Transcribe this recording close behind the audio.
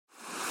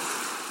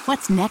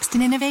What's next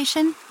in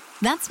innovation?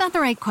 That's not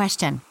the right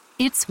question.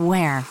 It's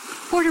where.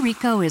 Puerto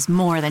Rico is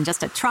more than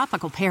just a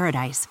tropical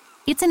paradise.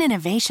 It's an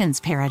innovations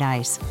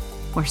paradise,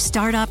 where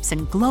startups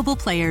and global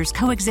players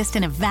coexist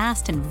in a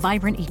vast and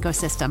vibrant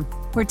ecosystem,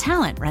 where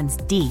talent runs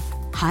deep,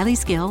 highly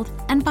skilled,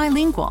 and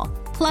bilingual.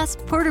 Plus,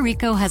 Puerto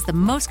Rico has the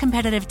most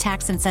competitive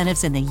tax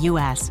incentives in the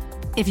U.S.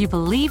 If you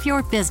believe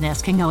your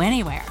business can go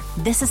anywhere,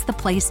 this is the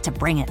place to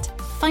bring it.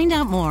 Find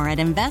out more at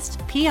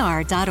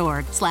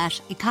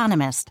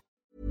investpr.org/economist.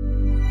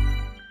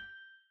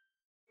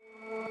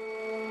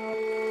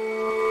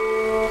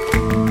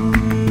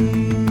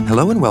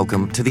 Hello and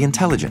welcome to The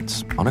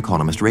Intelligence on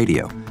Economist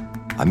Radio.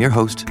 I'm your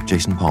host,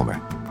 Jason Palmer.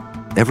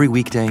 Every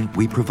weekday,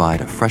 we provide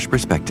a fresh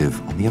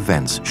perspective on the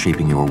events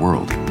shaping your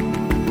world.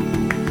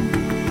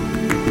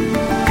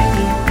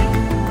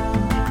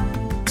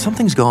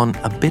 Something's gone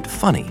a bit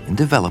funny in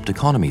developed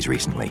economies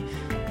recently.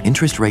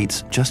 Interest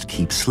rates just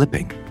keep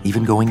slipping,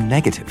 even going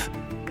negative.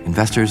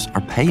 Investors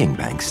are paying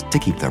banks to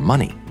keep their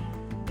money.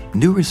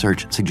 New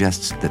research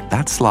suggests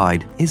that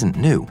slide isn't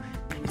new.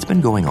 It's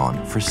been going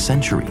on for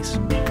centuries.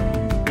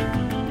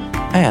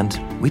 And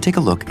we take a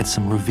look at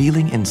some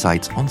revealing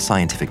insights on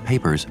scientific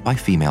papers by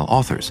female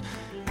authors,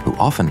 who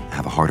often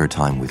have a harder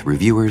time with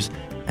reviewers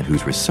and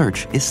whose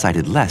research is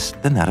cited less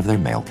than that of their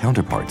male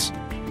counterparts.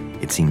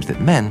 It seems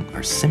that men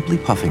are simply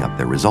puffing up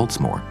their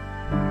results more.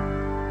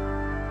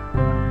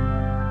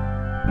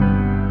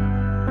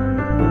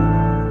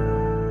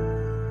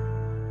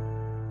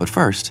 But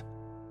first,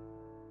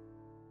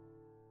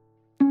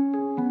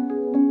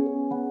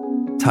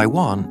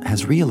 Taiwan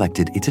has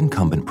re-elected its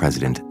incumbent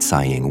president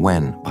Tsai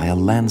by a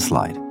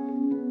landslide.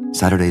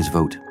 Saturday's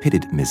vote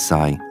pitted Ms.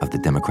 Tsai of the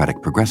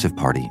Democratic Progressive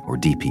Party, or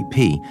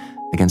DPP,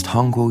 against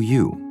Han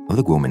Kuo-yu of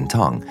the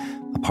Kuomintang,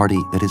 a party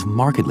that is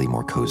markedly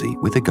more cozy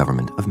with the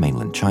government of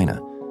mainland China.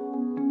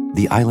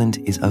 The island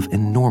is of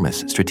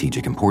enormous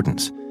strategic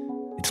importance.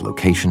 Its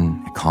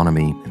location,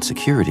 economy, and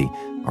security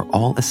are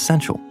all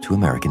essential to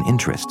American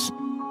interests.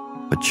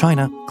 But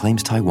China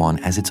claims Taiwan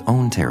as its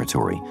own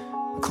territory,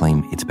 a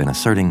claim it's been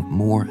asserting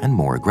more and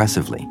more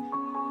aggressively.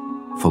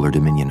 Fuller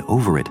dominion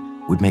over it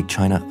would make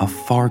China a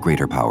far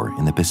greater power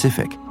in the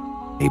Pacific,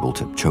 able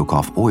to choke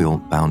off oil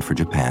bound for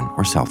Japan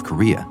or South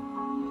Korea.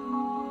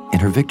 In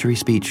her victory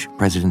speech,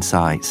 President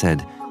Tsai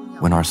said,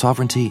 "When our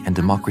sovereignty and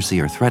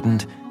democracy are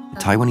threatened, the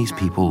Taiwanese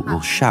people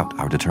will shout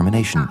our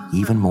determination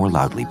even more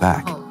loudly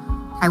back."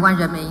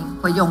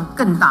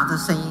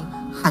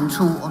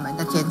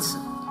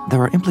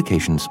 There are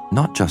implications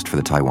not just for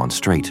the Taiwan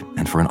Strait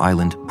and for an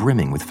island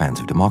brimming with fans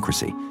of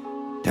democracy.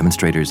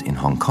 Demonstrators in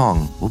Hong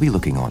Kong will be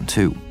looking on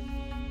too.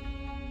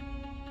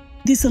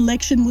 This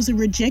election was a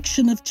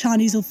rejection of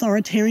Chinese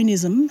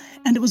authoritarianism,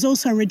 and it was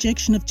also a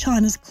rejection of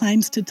China's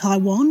claims to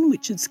Taiwan,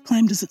 which it's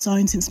claimed as its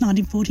own since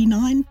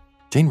 1949.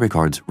 Jane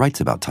Rickards writes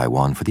about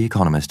Taiwan for The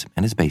Economist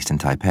and is based in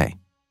Taipei.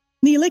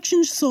 The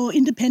election saw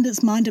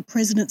independence-minded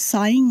President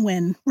Tsai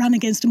Ing-wen run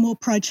against a more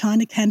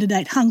pro-China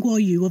candidate, Han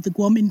Kuo-yu of the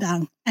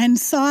Kuomintang. And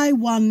Tsai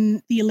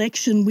won the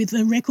election with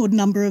a record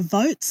number of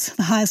votes,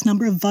 the highest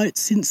number of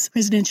votes since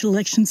presidential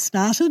elections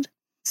started.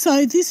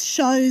 So this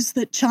shows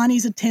that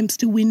Chinese attempts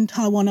to win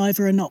Taiwan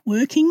over are not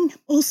working.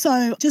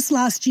 Also, just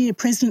last year,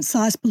 President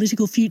Tsai's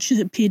political future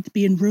appeared to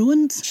be in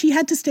ruins. She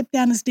had to step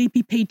down as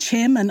DPP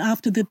chairman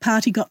after the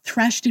party got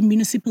thrashed in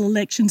municipal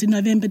elections in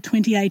November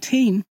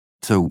 2018.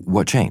 So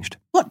what changed?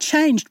 What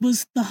changed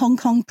was the Hong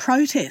Kong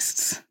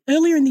protests.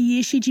 Earlier in the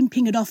year, Xi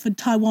Jinping had offered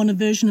Taiwan a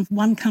version of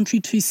one country,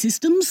 two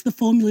systems, the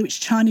formula which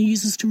China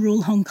uses to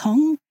rule Hong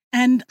Kong.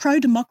 And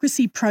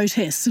pro-democracy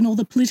protests and all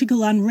the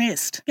political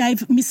unrest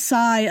gave Ms.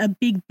 Tsai a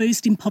big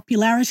boost in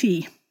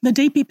popularity. The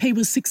DPP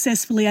was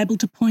successfully able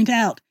to point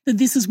out that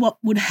this is what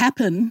would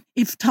happen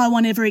if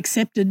Taiwan ever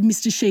accepted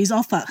Mr. Xi's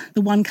offer,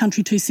 the one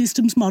country, two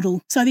systems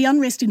model. So the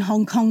unrest in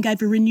Hong Kong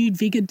gave a renewed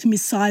vigour to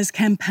Ms. Tsai's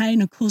campaign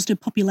and caused her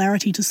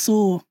popularity to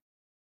soar.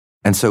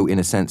 And so, in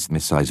a sense,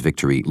 Ms. Tsai's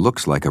victory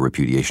looks like a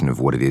repudiation of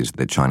what it is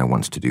that China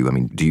wants to do. I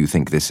mean, do you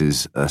think this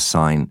is a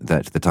sign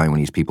that the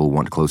Taiwanese people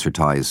want closer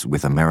ties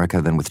with America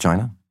than with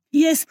China?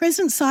 Yes,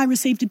 President Tsai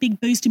received a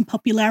big boost in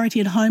popularity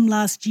at home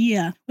last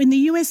year when the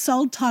US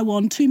sold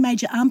Taiwan 2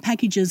 major arm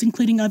packages,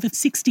 including over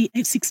 60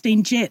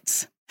 F-16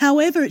 jets.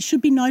 However, it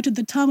should be noted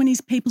that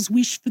Taiwanese people's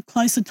wish for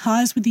closer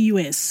ties with the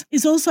US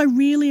is also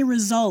really a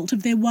result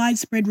of their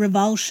widespread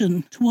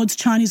revulsion towards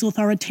Chinese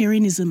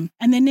authoritarianism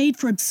and their need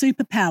for a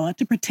superpower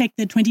to protect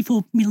their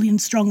 24 million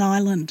strong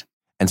island.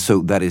 And so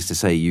that is to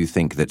say you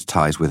think that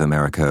ties with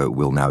America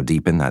will now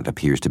deepen? That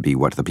appears to be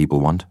what the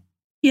people want?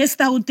 Yes,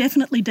 they will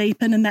definitely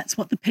deepen, and that's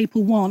what the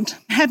people want.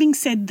 Having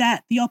said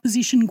that, the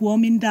opposition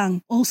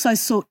Kuomintang also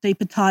sought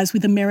deeper ties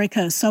with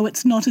America, so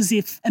it's not as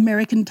if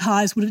American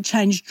ties would have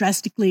changed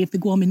drastically if the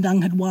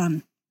Kuomintang had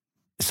won.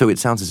 So it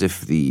sounds as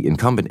if the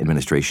incumbent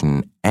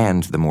administration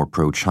and the more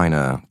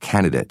pro-China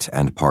candidate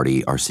and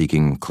party are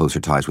seeking closer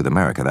ties with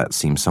America. That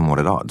seems somewhat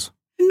at odds.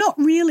 Not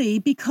really,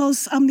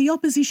 because the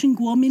opposition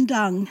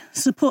Kuomintang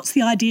supports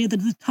the idea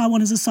that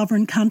Taiwan is a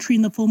sovereign country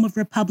in the form of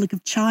Republic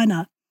of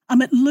China.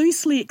 It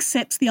loosely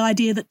accepts the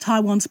idea that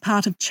Taiwan's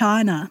part of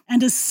China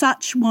and as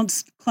such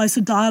wants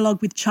closer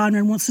dialogue with China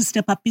and wants to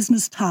step up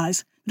business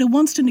ties. But it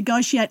wants to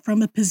negotiate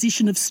from a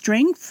position of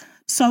strength.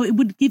 So it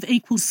would give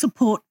equal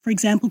support, for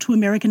example, to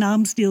American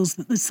arms deals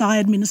that the Tsai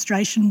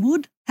administration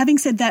would. Having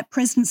said that,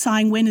 President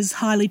Tsai Ing-wen is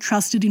highly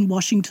trusted in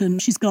Washington.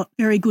 She's got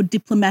very good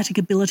diplomatic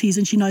abilities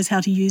and she knows how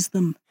to use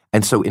them.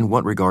 And so in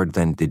what regard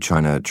then did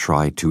China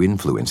try to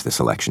influence this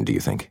election, do you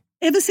think?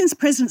 Ever since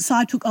President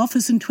Tsai took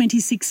office in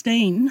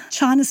 2016,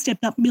 China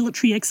stepped up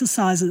military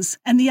exercises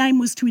and the aim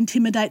was to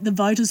intimidate the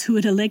voters who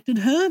had elected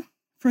her.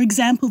 For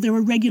example, there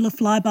were regular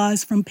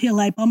flybys from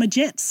PLA bomber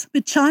jets,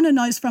 but China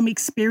knows from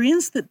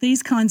experience that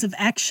these kinds of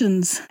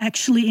actions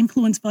actually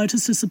influence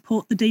voters to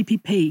support the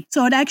DPP.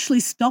 So it actually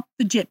stopped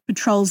the jet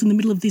patrols in the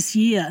middle of this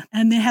year,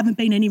 and there haven't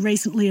been any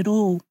recently at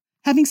all.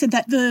 Having said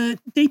that, the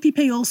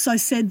DPP also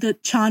said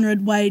that China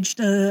had waged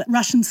a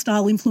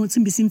Russian-style influence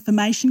and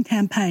misinformation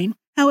campaign.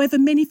 However,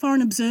 many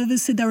foreign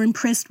observers said they were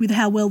impressed with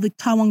how well the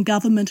Taiwan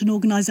government and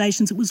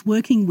organisations it was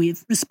working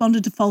with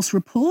responded to false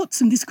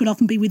reports, and this could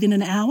often be within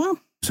an hour.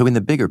 So in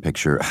the bigger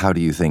picture, how do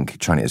you think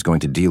China is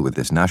going to deal with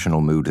this national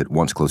mood that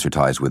wants closer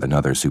ties with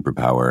another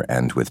superpower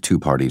and with two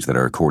parties that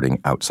are courting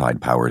outside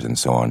powers and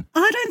so on?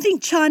 I don't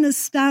think China's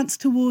stance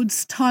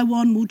towards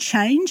Taiwan will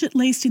change, at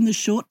least in the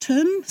short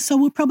term. So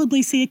we'll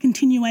probably see a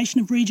continuation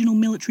of regional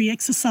military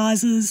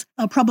exercises.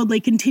 They'll probably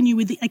continue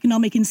with the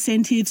economic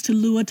incentives to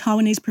lure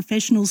Taiwanese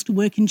professionals to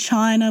work in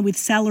China with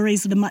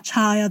salaries that are much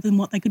higher than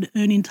what they could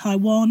earn in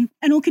Taiwan.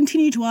 And will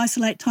continue to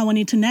isolate Taiwan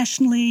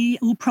internationally.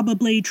 Will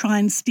probably try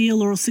and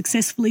steal or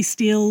successfully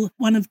steal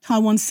one of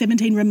Taiwan's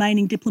 17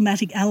 remaining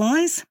diplomatic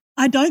allies.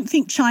 I don't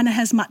think China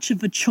has much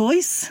of a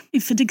choice.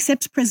 If it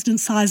accepts President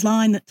Tsai's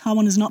line that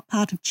Taiwan is not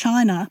part of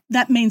China,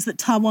 that means that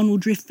Taiwan will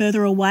drift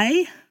further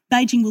away.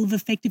 Beijing will have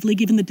effectively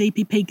given the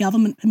DPP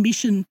government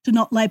permission to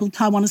not label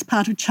Taiwan as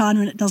part of China,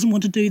 and it doesn't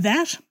want to do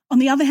that. On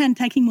the other hand,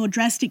 taking more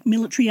drastic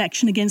military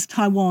action against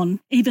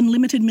Taiwan, even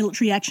limited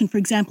military action, for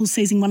example,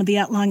 seizing one of the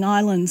outlying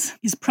islands,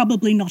 is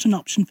probably not an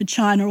option for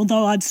China,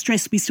 although I'd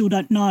stress we still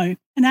don't know.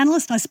 An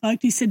analyst I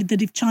spoke to said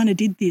that if China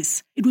did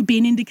this, it would be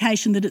an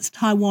indication that its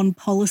Taiwan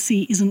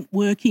policy isn't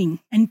working.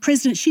 And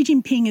President Xi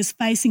Jinping is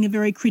facing a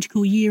very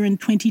critical year in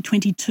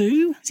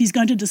 2022. He's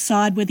going to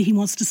decide whether he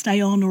wants to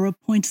stay on or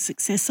appoint a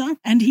successor.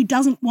 And he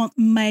doesn't want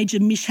major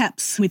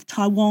mishaps with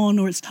Taiwan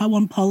or its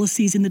Taiwan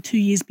policies in the 2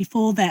 years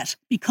before that,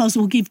 because it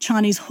will give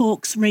Chinese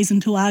hawks reason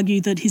to argue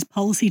that his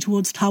policy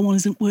towards Taiwan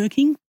isn't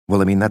working.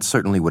 Well, I mean, that's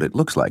certainly what it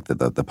looks like,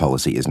 that the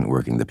policy isn't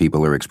working. The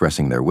people are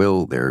expressing their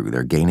will,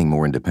 they're gaining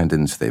more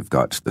independence, they've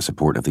got the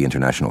support of the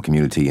international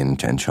community, and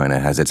China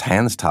has its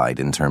hands tied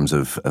in terms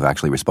of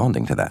actually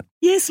responding to that.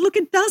 Yes, look,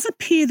 it does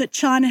appear that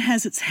China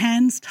has its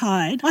hands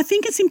tied. I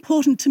think it's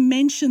important to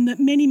mention that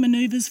many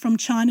manoeuvres from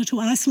China to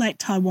isolate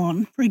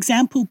Taiwan, for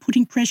example,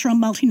 putting pressure on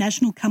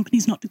multinational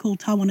companies not to call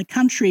Taiwan a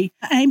country,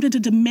 are aimed at a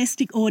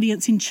domestic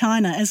audience in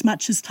China as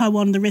much as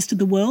Taiwan and the rest of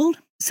the world.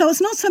 So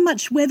it's not so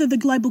much whether the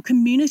global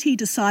community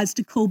decides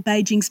to call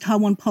Beijing's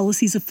Taiwan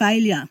policies a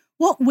failure.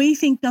 What we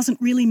think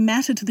doesn't really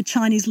matter to the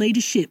Chinese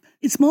leadership.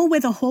 It's more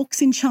whether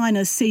hawks in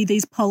China see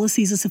these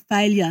policies as a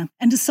failure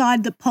and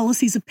decide that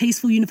policies of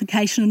peaceful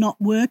unification are not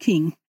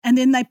working. And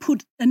then they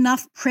put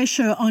enough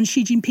pressure on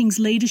Xi Jinping's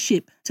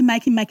leadership to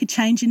make him make a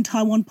change in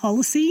Taiwan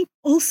policy.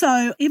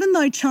 Also, even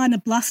though China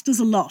blusters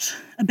a lot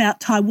about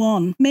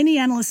Taiwan, many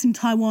analysts in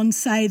Taiwan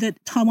say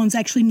that Taiwan's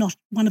actually not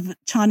one of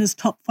China's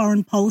top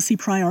foreign policy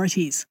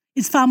priorities.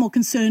 It's far more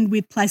concerned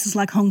with places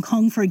like Hong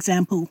Kong, for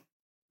example.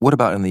 What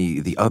about in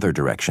the other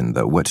direction,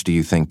 though? What do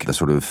you think the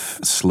sort of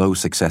slow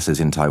successes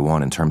in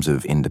Taiwan in terms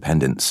of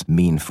independence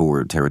mean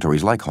for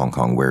territories like Hong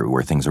Kong,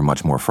 where things are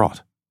much more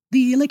fraught?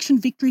 The election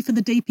victory for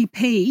the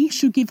DPP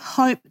should give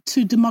hope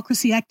to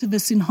democracy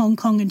activists in Hong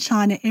Kong and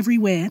China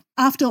everywhere.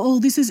 After all,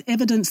 this is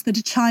evidence that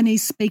a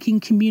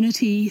Chinese-speaking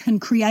community can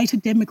create a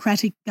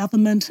democratic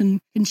government and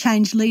can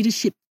change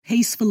leadership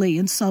peacefully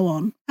and so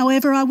on.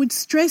 However, I would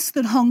stress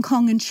that Hong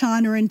Kong and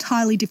China are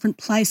entirely different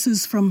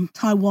places from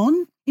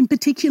Taiwan. In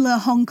particular,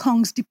 Hong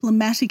Kong's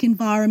diplomatic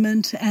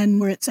environment and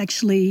where it's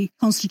actually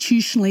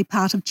constitutionally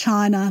part of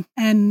China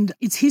and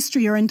its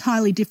history are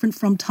entirely different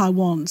from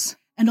Taiwan's.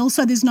 And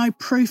also there's no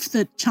proof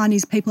that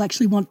Chinese people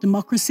actually want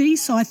democracy.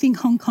 So I think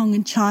Hong Kong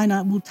and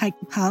China will take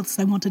the paths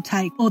they want to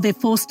take or they're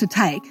forced to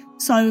take.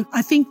 So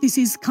I think this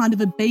is kind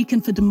of a beacon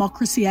for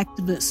democracy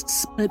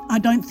activists, but I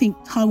don't think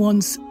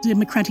Taiwan's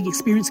democratic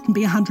experience can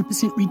be 100%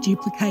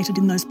 reduplicated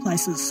in those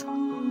places.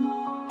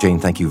 Jane,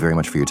 thank you very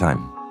much for your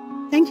time.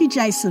 Thank you,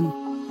 Jason.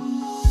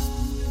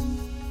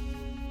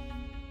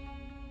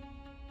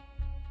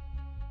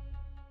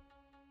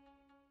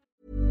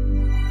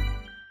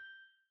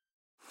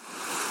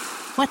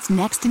 What's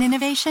next in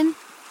innovation?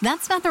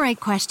 That's not the right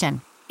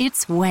question.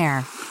 It's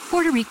where.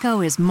 Puerto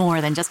Rico is more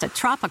than just a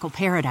tropical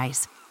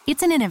paradise.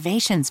 It's an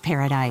innovations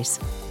paradise,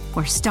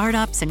 where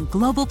startups and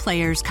global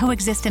players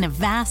coexist in a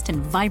vast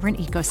and vibrant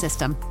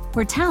ecosystem,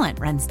 where talent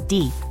runs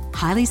deep,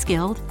 highly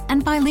skilled,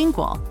 and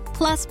bilingual.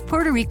 Plus,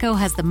 Puerto Rico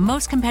has the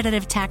most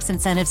competitive tax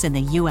incentives in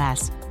the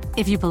U.S.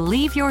 If you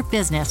believe your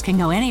business can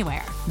go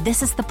anywhere,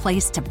 this is the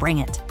place to bring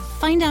it.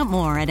 Find out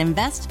more at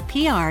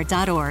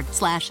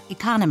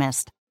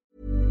investpr.org/economist.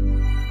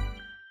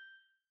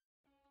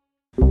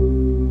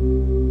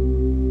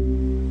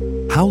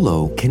 How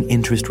low can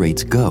interest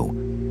rates go?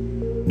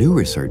 New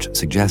research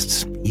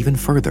suggests even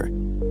further.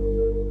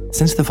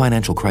 Since the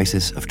financial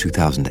crisis of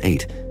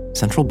 2008,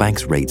 central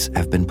banks' rates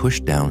have been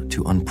pushed down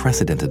to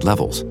unprecedented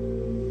levels.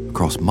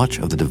 Across much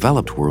of the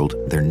developed world,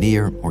 they're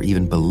near or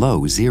even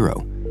below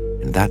zero.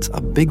 And that's a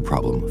big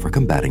problem for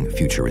combating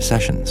future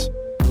recessions.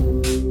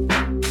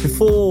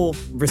 Before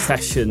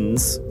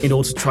recessions, in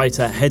order to try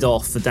to head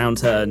off the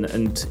downturn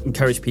and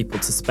encourage people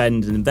to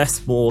spend and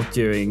invest more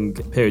during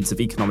periods of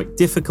economic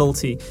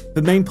difficulty,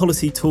 the main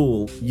policy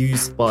tool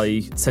used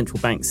by central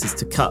banks is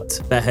to cut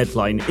their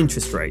headline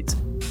interest rate.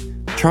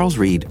 Charles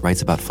Reed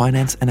writes about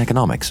finance and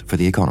economics for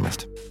The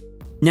Economist.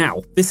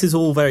 Now, this is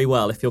all very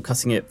well if you're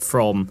cutting it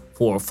from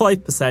 4 or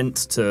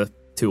 5% to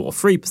 2 or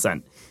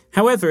 3%.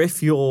 However,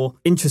 if your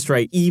interest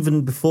rate,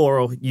 even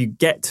before you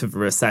get to the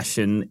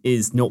recession,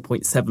 is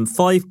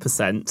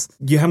 0.75%,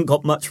 you haven't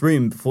got much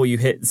room before you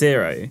hit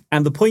zero.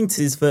 And the point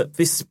is that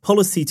this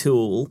policy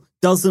tool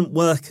doesn't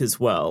work as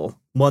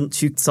well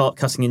once you start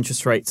cutting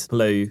interest rates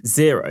below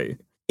zero.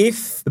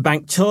 If the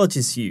bank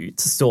charges you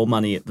to store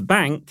money at the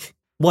bank,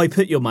 why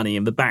put your money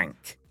in the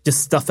bank?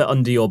 Just stuff it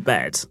under your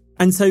bed.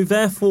 And so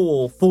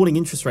therefore, falling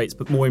interest rates,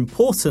 but more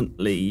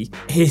importantly,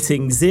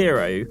 hitting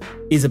zero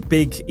is a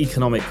big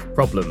economic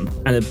problem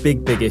and a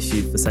big, big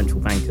issue for central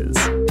bankers.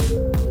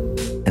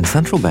 And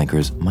central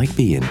bankers might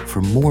be in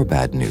for more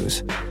bad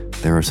news.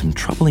 There are some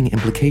troubling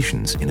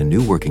implications in a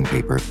new working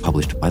paper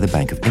published by the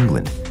Bank of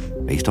England,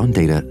 based on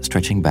data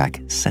stretching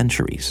back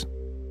centuries.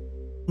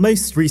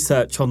 Most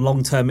research on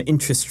long-term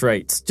interest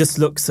rates just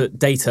looks at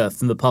data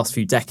from the past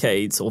few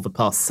decades or the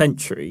past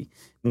century.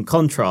 In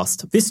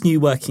contrast, this new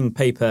working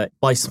paper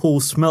by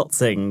Paul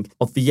Schmelzing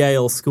of the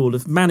Yale School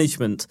of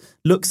Management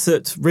looks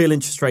at real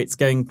interest rates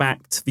going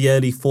back to the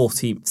early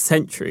 14th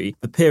century,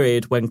 the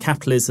period when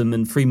capitalism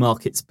and free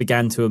markets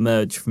began to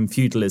emerge from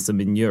feudalism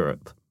in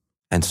Europe.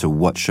 And so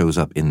what shows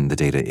up in the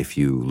data if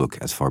you look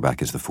as far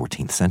back as the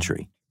 14th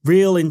century?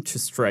 Real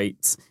interest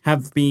rates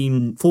have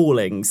been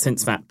falling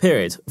since that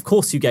period. Of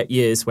course, you get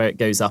years where it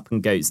goes up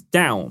and goes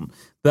down,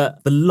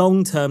 but the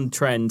long-term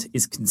trend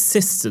is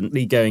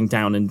consistently going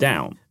down and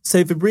down.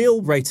 So the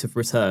real rate of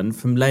return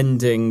from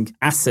lending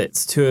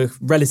assets to a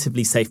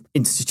relatively safe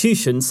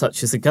institution,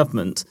 such as a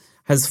government,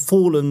 has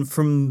fallen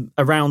from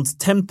around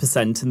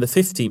 10% in the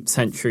 15th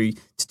century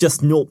to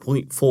just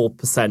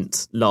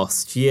 0.4%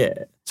 last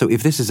year. So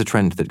if this is a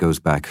trend that goes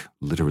back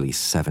literally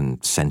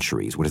 7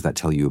 centuries, what does that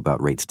tell you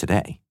about rates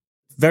today?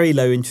 Very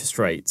low interest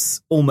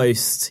rates,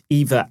 almost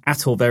either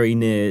at or very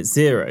near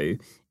zero,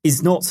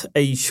 is not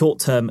a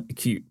short-term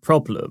acute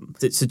problem.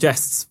 It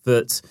suggests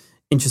that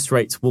interest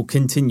rates will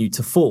continue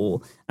to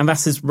fall, and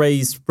that has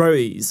raised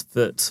worries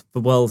that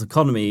the world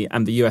economy,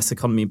 and the US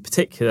economy in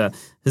particular,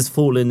 has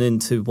fallen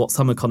into what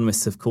some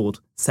economists have called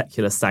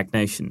secular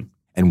stagnation.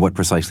 And what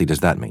precisely does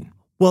that mean?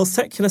 Well,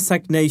 secular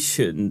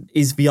stagnation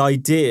is the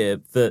idea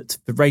that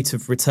the rate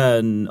of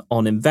return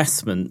on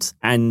investment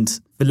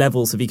and the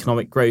levels of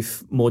economic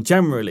growth more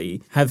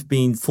generally have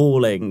been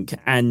falling,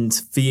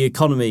 and the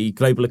economy,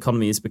 global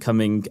economy, is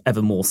becoming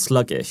ever more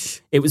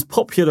sluggish. It was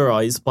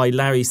popularised by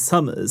Larry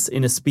Summers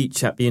in a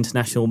speech at the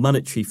International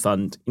Monetary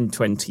Fund in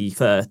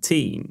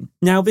 2013.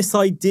 Now, this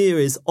idea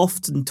is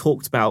often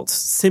talked about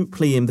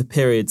simply in the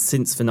period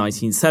since the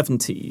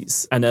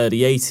 1970s and early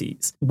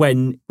 80s,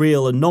 when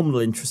real and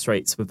nominal interest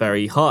rates were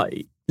very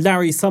high.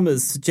 Larry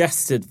Summers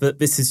suggested that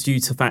this is due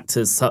to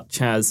factors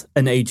such as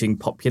an ageing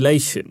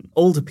population.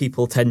 Older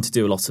people tend to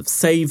do a lot of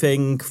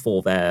saving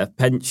for their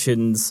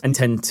pensions and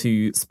tend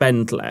to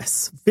spend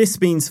less.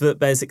 This means that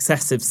there's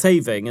excessive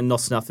saving and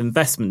not enough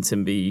investment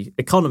in the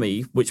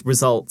economy, which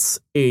results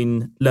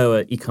in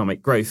lower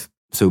economic growth.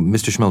 So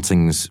Mr.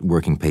 Schmelzing's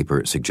working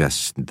paper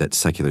suggests that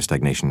secular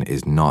stagnation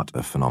is not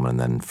a phenomenon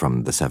then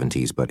from the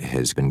 70s, but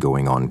has been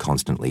going on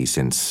constantly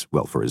since,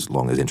 well, for as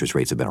long as interest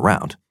rates have been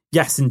around.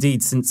 Yes,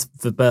 indeed, since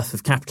the birth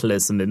of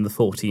capitalism in the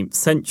 14th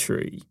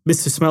century.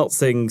 Mr.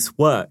 Schmelzing's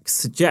work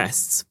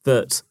suggests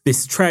that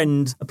this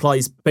trend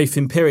applies both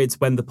in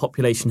periods when the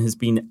population has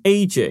been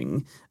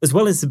ageing, as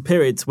well as in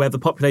periods where the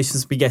population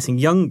has been getting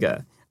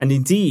younger. And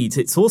indeed,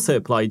 it's also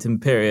applied in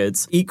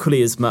periods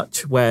equally as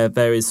much where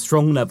there is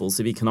strong levels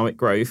of economic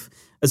growth,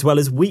 as well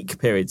as weak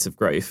periods of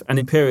growth, and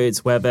in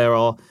periods where there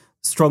are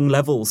strong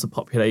levels of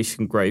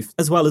population growth,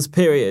 as well as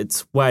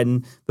periods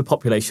when the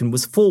population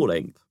was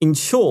falling. In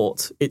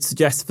short, it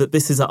suggests that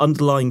this is an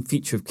underlying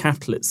feature of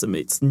capitalism.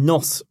 It's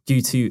not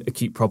due to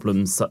acute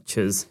problems such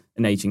as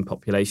an ageing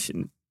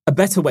population. A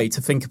better way to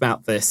think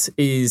about this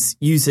is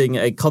using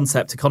a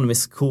concept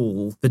economists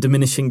call the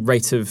diminishing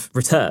rate of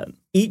return.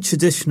 Each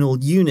additional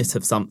unit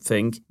of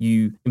something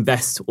you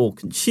invest or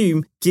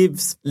consume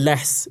gives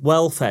less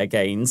welfare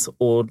gains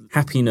or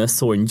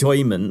happiness or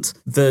enjoyment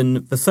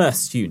than the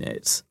first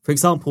unit. For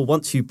example,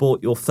 once you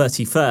bought your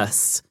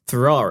 31st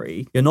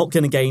Ferrari, you're not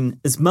going to gain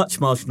as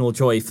much marginal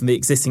joy from the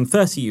existing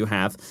 30 you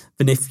have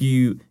than if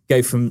you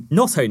go from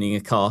not owning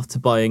a car to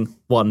buying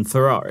one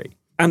Ferrari.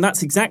 And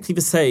that's exactly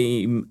the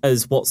same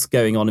as what's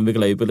going on in the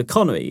global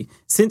economy.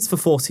 Since the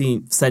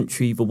 14th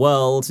century, the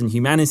world and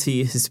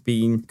humanity has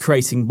been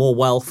creating more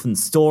wealth and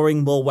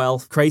storing more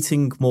wealth,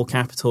 creating more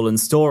capital and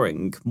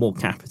storing more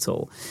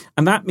capital.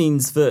 And that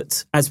means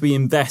that as we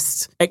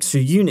invest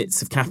extra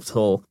units of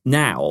capital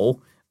now,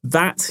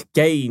 that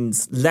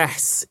gains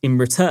less in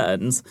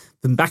returns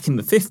than back in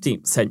the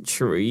 15th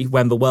century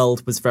when the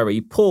world was very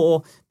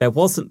poor. There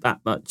wasn't that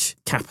much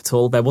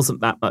capital, there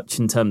wasn't that much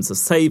in terms of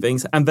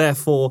savings, and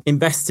therefore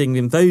investing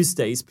in those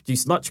days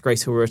produced much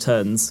greater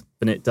returns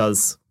than it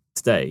does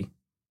today.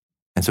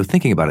 And so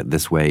thinking about it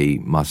this way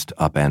must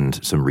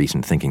upend some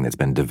recent thinking that's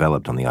been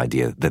developed on the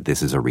idea that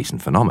this is a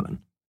recent phenomenon.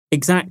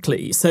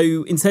 Exactly.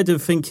 So instead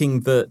of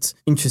thinking that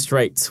interest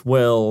rates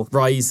will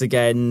rise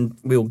again,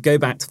 we'll go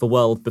back to the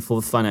world before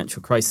the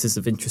financial crisis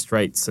of interest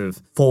rates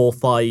of 4,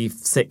 5,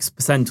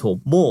 6% or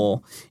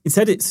more,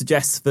 instead it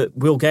suggests that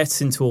we'll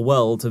get into a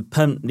world of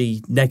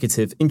permanently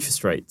negative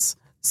interest rates.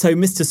 So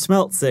Mr.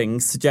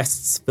 Smeltzing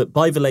suggests that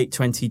by the late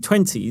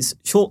 2020s,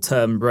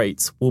 short-term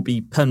rates will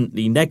be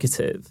permanently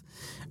negative.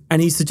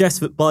 And he suggests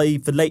that by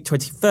the late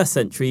 21st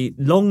century,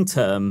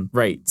 long-term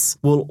rates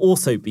will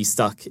also be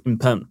stuck in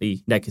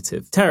permanently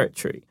negative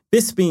territory.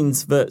 This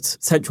means that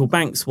central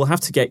banks will have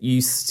to get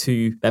used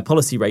to their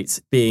policy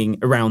rates being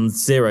around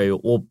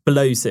zero or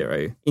below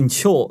zero. In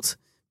short,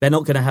 they're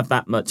not going to have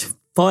that much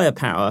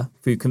firepower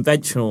through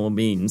conventional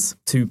means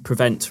to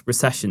prevent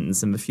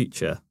recessions in the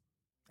future.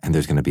 And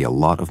there's going to be a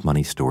lot of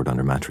money stored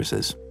under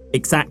mattresses.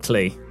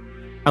 Exactly.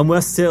 And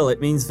worse still,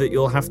 it means that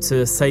you'll have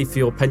to save for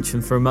your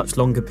pension for a much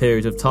longer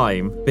period of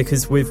time,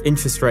 because with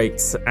interest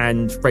rates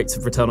and rates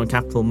of return on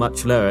capital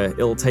much lower,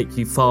 it'll take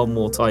you far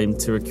more time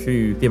to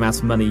accrue the amount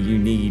of money you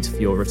need for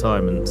your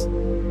retirement.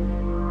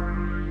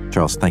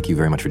 Charles, thank you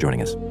very much for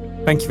joining us.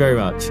 Thank you very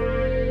much.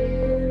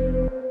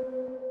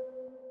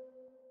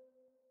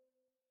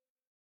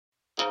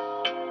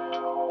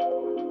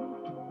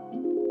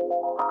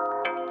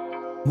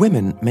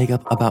 Women make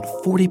up about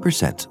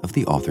 40% of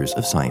the authors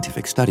of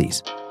scientific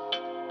studies,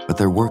 but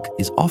their work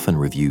is often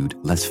reviewed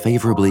less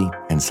favorably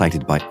and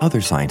cited by other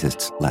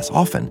scientists less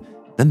often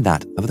than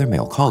that of their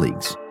male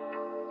colleagues.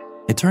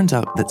 It turns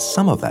out that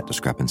some of that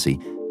discrepancy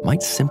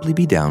might simply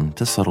be down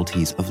to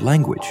subtleties of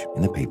language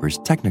in the paper's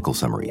technical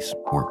summaries,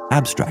 or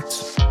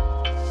abstracts.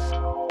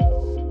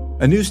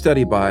 A new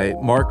study by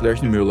Mark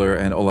Lerchenmüller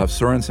and Olaf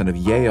Sorensen of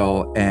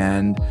Yale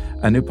and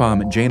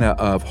Anupam Jaina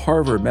of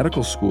Harvard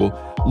Medical School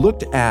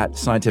looked at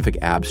scientific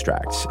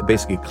abstracts,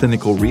 basically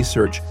clinical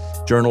research,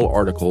 journal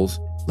articles.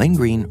 Lane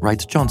Green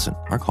writes Johnson,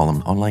 our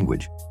column on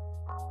language.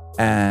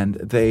 And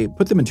they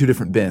put them in two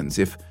different bins.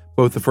 If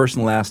both the first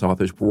and last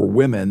authors were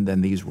women,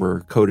 then these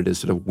were coded as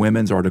sort of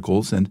women's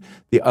articles, and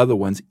the other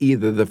ones,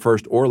 either the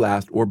first or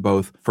last or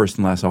both first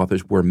and last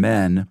authors were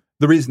men.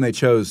 The reason they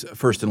chose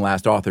first and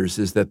last authors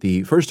is that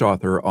the first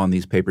author on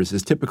these papers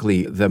is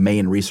typically the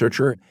main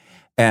researcher,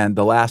 and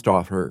the last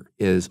author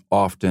is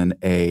often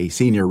a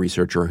senior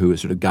researcher who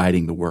is sort of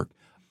guiding the work.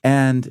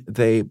 And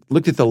they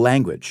looked at the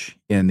language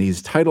in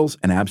these titles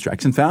and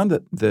abstracts and found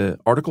that the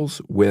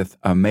articles with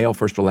a male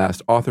first or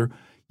last author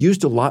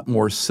used a lot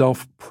more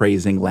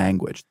self-praising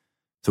language.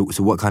 So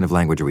what kind of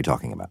language are we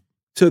talking about?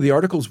 So the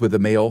articles with a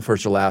male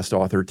first or last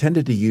author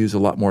tended to use a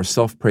lot more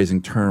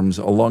self-praising terms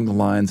along the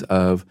lines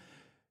of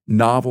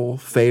novel,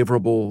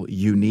 favorable,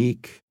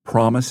 unique,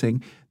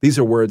 promising. These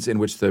are words in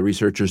which the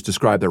researchers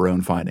describe their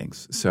own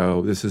findings.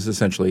 So this is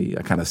essentially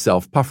a kind of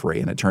self-puffery,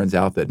 and it turns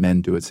out that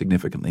men do it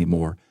significantly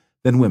more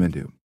than women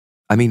do.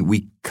 I mean,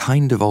 we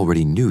kind of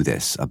already knew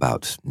this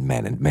about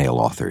men and male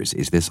authors.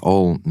 Is this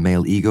all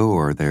male ego,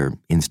 or are there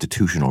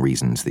institutional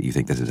reasons that you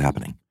think this is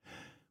happening?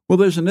 Well,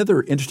 there's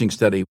another interesting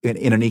study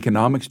in an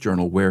economics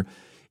journal where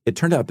it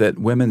turned out that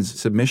women's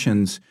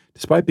submissions,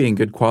 despite being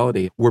good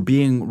quality, were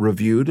being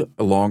reviewed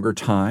a longer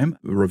time.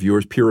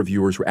 Peer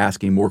reviewers were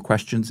asking more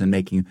questions and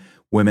making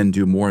women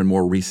do more and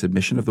more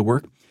resubmission of the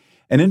work.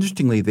 And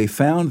interestingly, they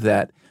found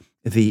that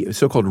the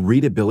so-called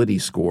readability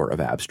score of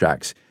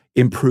abstracts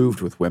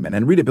improved with women.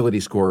 And readability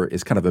score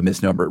is kind of a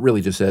misnomer. It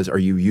really just says, are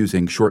you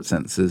using short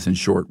sentences and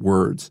short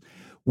words?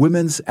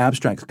 Women's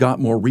abstracts got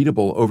more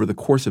readable over the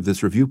course of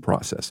this review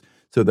process.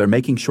 So they're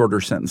making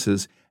shorter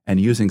sentences and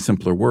using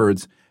simpler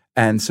words.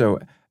 And so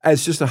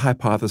as just a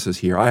hypothesis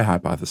here, I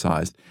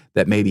hypothesized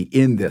that maybe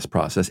in this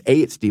process, A,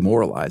 it's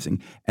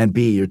demoralizing, and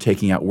B, you're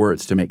taking out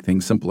words to make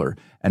things simpler.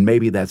 And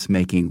maybe that's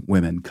making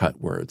women cut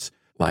words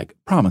like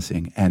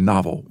promising and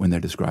novel when they're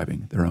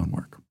describing their own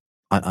work.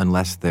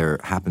 Unless there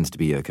happens to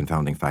be a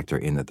confounding factor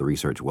in that the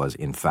research was,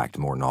 in fact,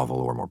 more novel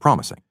or more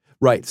promising.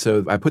 Right.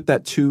 So I put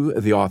that to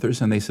the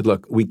authors, and they said,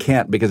 look, we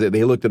can't, because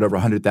they looked at over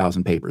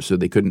 100,000 papers, so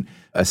they couldn't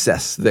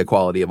assess the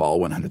quality of all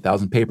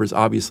 100,000 papers,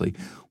 obviously.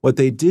 What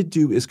they did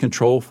do is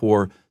control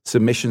for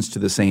submissions to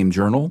the same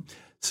journal,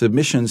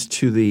 submissions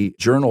to the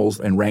journals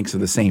and ranks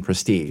of the same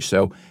prestige.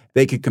 So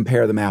they could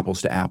compare them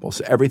apples to apples.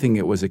 So everything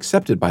that was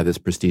accepted by this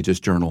prestigious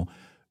journal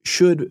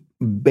should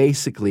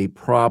basically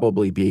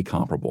probably be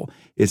comparable.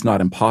 It's not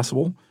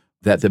impossible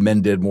that the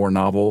men did more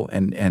novel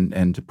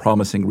and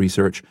promising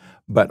research,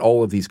 but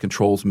all of these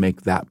controls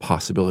make that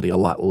possibility a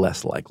lot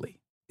less likely.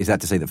 Is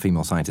that to say that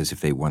female scientists, if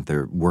they want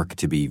their work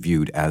to be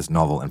viewed as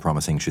novel and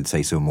promising, should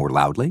say so more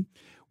loudly?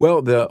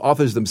 Well, the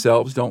authors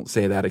themselves don't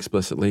say that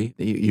explicitly.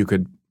 You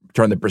could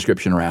turn the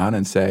prescription around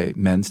and say,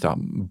 men, stop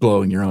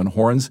blowing your own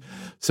horns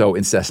so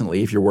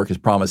incessantly. If your work is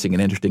promising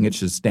and interesting, it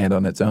should stand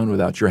on its own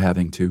without your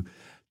having to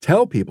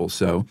tell people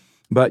so.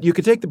 But you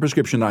could take the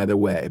prescription either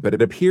way. But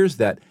it appears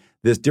that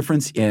this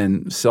difference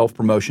in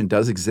self-promotion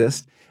does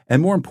exist. And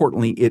more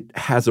importantly, it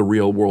has a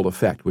real-world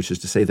effect, which is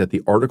to say that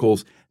the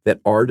articles that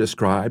are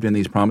described in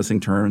these promising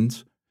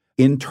terms,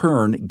 in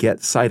turn,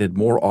 get cited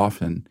more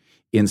often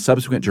in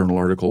subsequent journal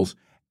articles,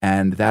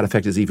 and that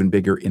effect is even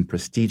bigger in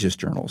prestigious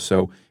journals.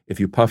 So if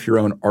you puff your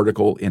own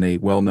article in a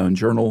well-known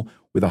journal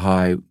with a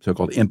high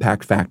so-called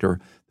impact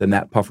factor, then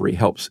that puffery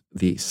helps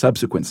the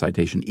subsequent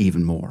citation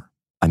even more.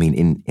 I mean,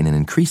 in an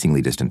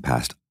increasingly distant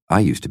past, I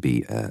used to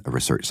be a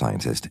research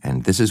scientist,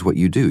 and this is what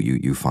you do.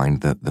 You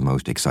find the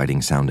most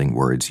exciting sounding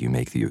words. You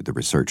make the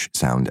research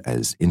sound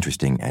as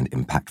interesting and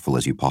impactful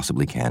as you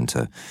possibly can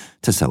to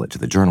sell it to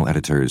the journal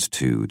editors,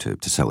 to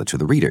sell it to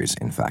the readers,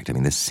 in fact. I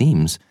mean, this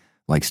seems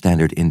like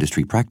standard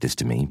industry practice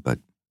to me, but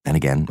then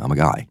again, I'm a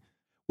guy.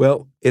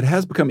 Well, it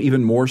has become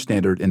even more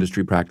standard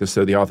industry practice.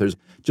 So the authors,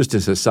 just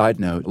as a side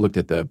note, looked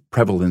at the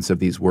prevalence of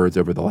these words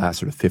over the last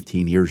sort of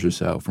 15 years or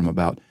so, from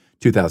about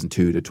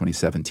 2002 to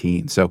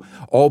 2017. So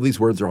all these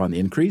words are on the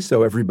increase,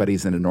 so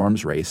everybody's in an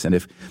arms race. And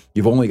if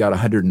you've only got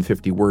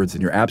 150 words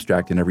in your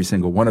abstract and every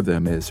single one of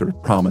them is sort of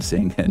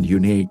promising and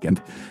unique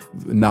and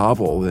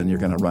novel, then you're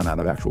going to run out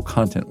of actual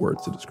content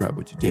words to describe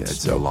what you did.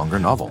 It's no longer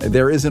novel.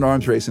 There is an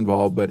arms race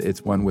involved, but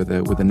it's one with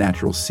a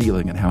natural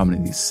ceiling and how many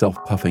of these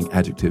self-puffing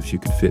adjectives you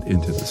can fit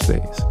into the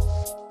space.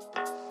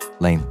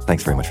 Lane,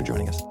 thanks very much for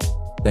joining us.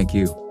 Thank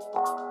you.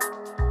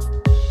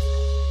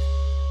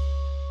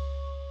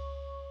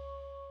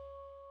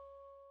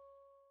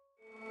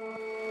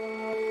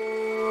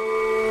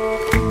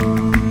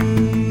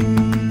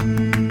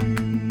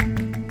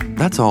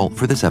 That's all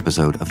for this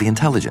episode of The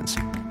Intelligence.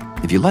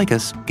 If you like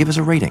us, give us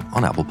a rating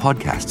on Apple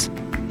Podcasts.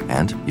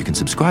 And you can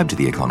subscribe to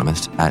The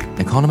Economist at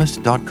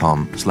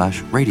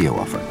economist.com/radio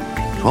offer.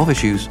 12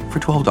 issues for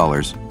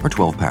 $12 or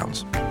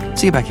 £12.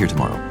 See you back here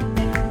tomorrow.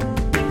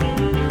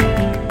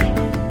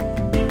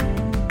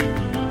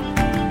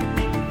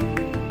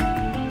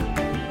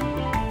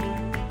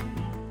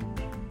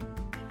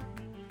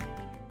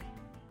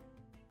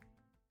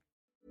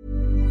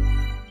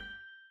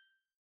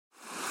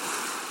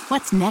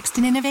 What's next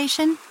in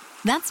innovation?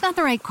 That's not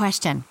the right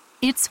question.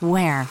 It's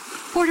where.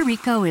 Puerto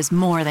Rico is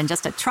more than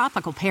just a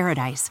tropical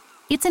paradise.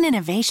 It's an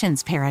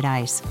innovations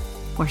paradise,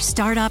 where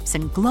startups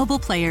and global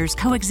players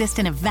coexist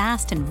in a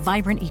vast and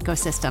vibrant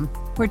ecosystem,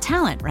 where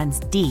talent runs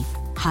deep,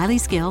 highly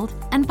skilled,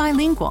 and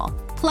bilingual.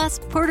 Plus,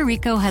 Puerto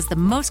Rico has the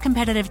most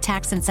competitive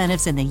tax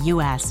incentives in the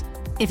U.S.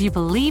 If you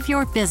believe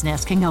your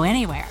business can go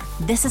anywhere,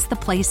 this is the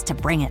place to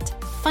bring it.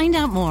 Find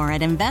out more at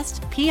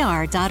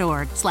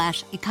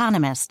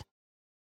investpr.org/economist.